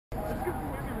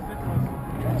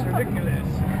ridiculous.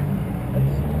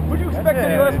 Would you expect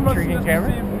any less from us? Intriguing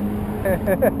camera.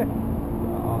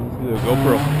 Oh, let's do a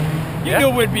GoPro. You knew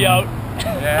we'd be out.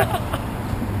 Yeah.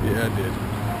 Yeah, I did.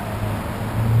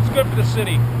 It's good for the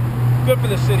city. Good for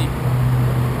the city.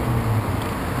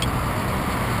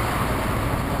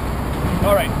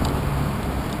 All right.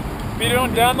 Feed it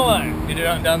on down the line. Get it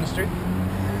on down the street.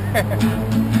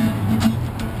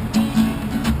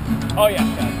 Oh yeah,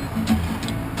 got it.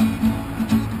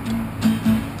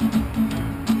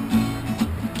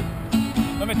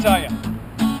 Let me tell you.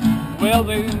 Well,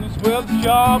 this well the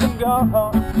job and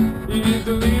gone is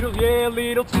a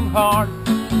little too hard.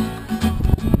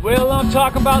 Well, I'm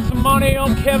talking about some money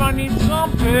on Kev, I need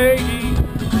some pay.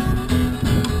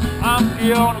 I'm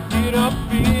gonna get up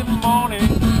in the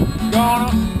morning,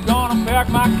 gonna pack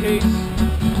my case,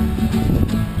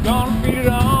 gonna feed it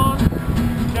on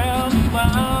down the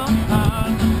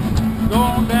line,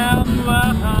 going down the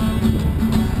line,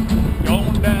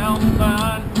 going down the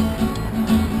line,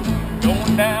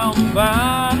 going down the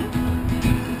line,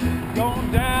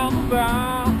 going down the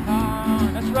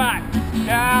line. That's right,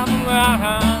 down the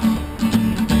line,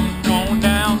 going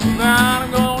down the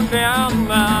line, going down the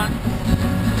line.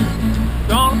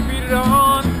 Gonna feed it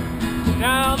on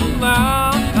down the line.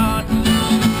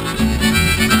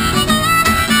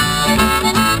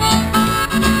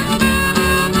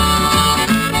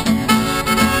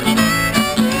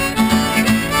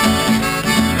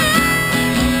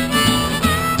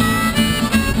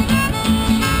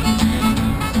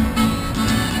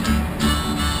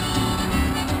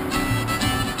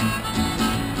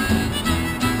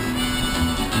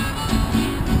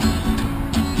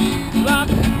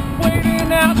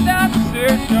 Out that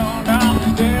station, I'll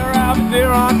be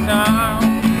there on time.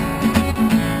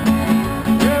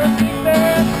 Everything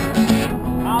there,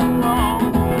 I'm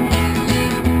alone.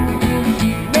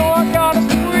 You know I got a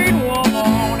sweet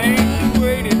woman, ain't she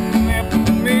waiting there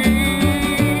for me?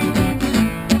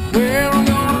 Where I'm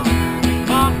gonna make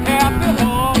my happy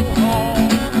home,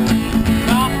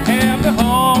 my happy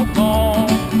home,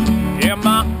 yeah,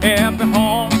 my happy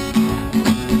home,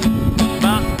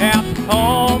 my happy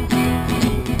home.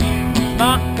 My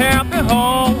happy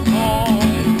home,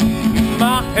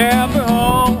 my happy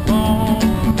home,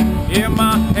 yeah,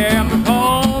 my happy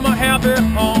home, my happy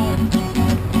home.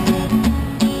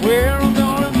 Where I'm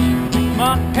going,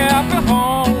 my happy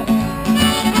home.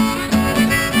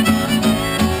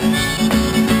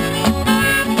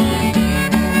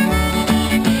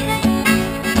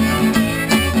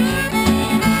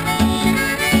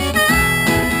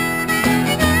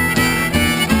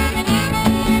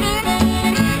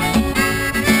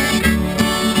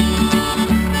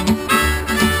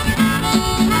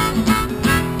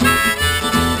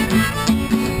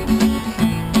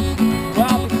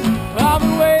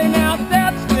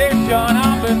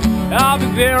 I'll be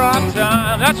there on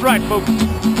time. That's right, folks.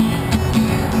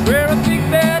 Where I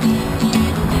think that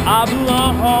I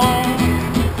belong.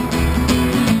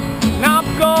 Now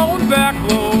I'm going back,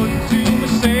 Lord, to the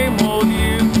same old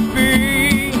used to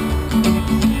be.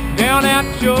 Down at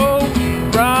Joe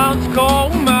Brown's coal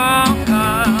mine.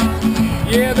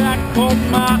 Yeah, that coal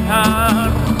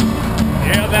mine.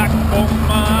 Yeah, that coal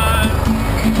mine.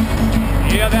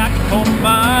 Yeah, that coal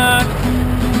mine.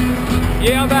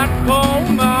 Yeah, that coal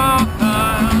mine.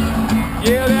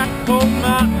 Yeah, that coal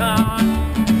mine.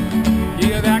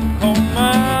 Yeah, that coal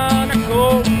mine. That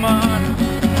coal mine.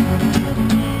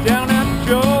 Down at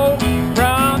Joe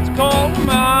Brown's coal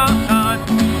mine.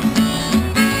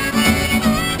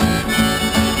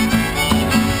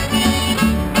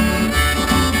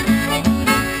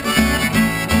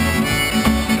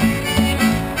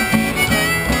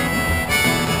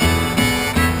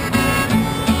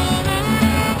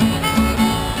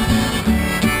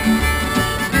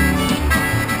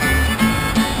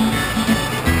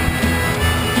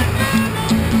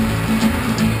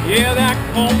 Yeah, that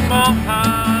coal mine.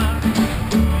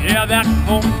 Yeah, that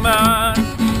coal mine.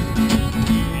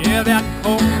 Yeah, that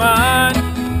coal mine.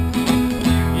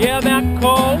 Yeah, that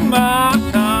coal mine.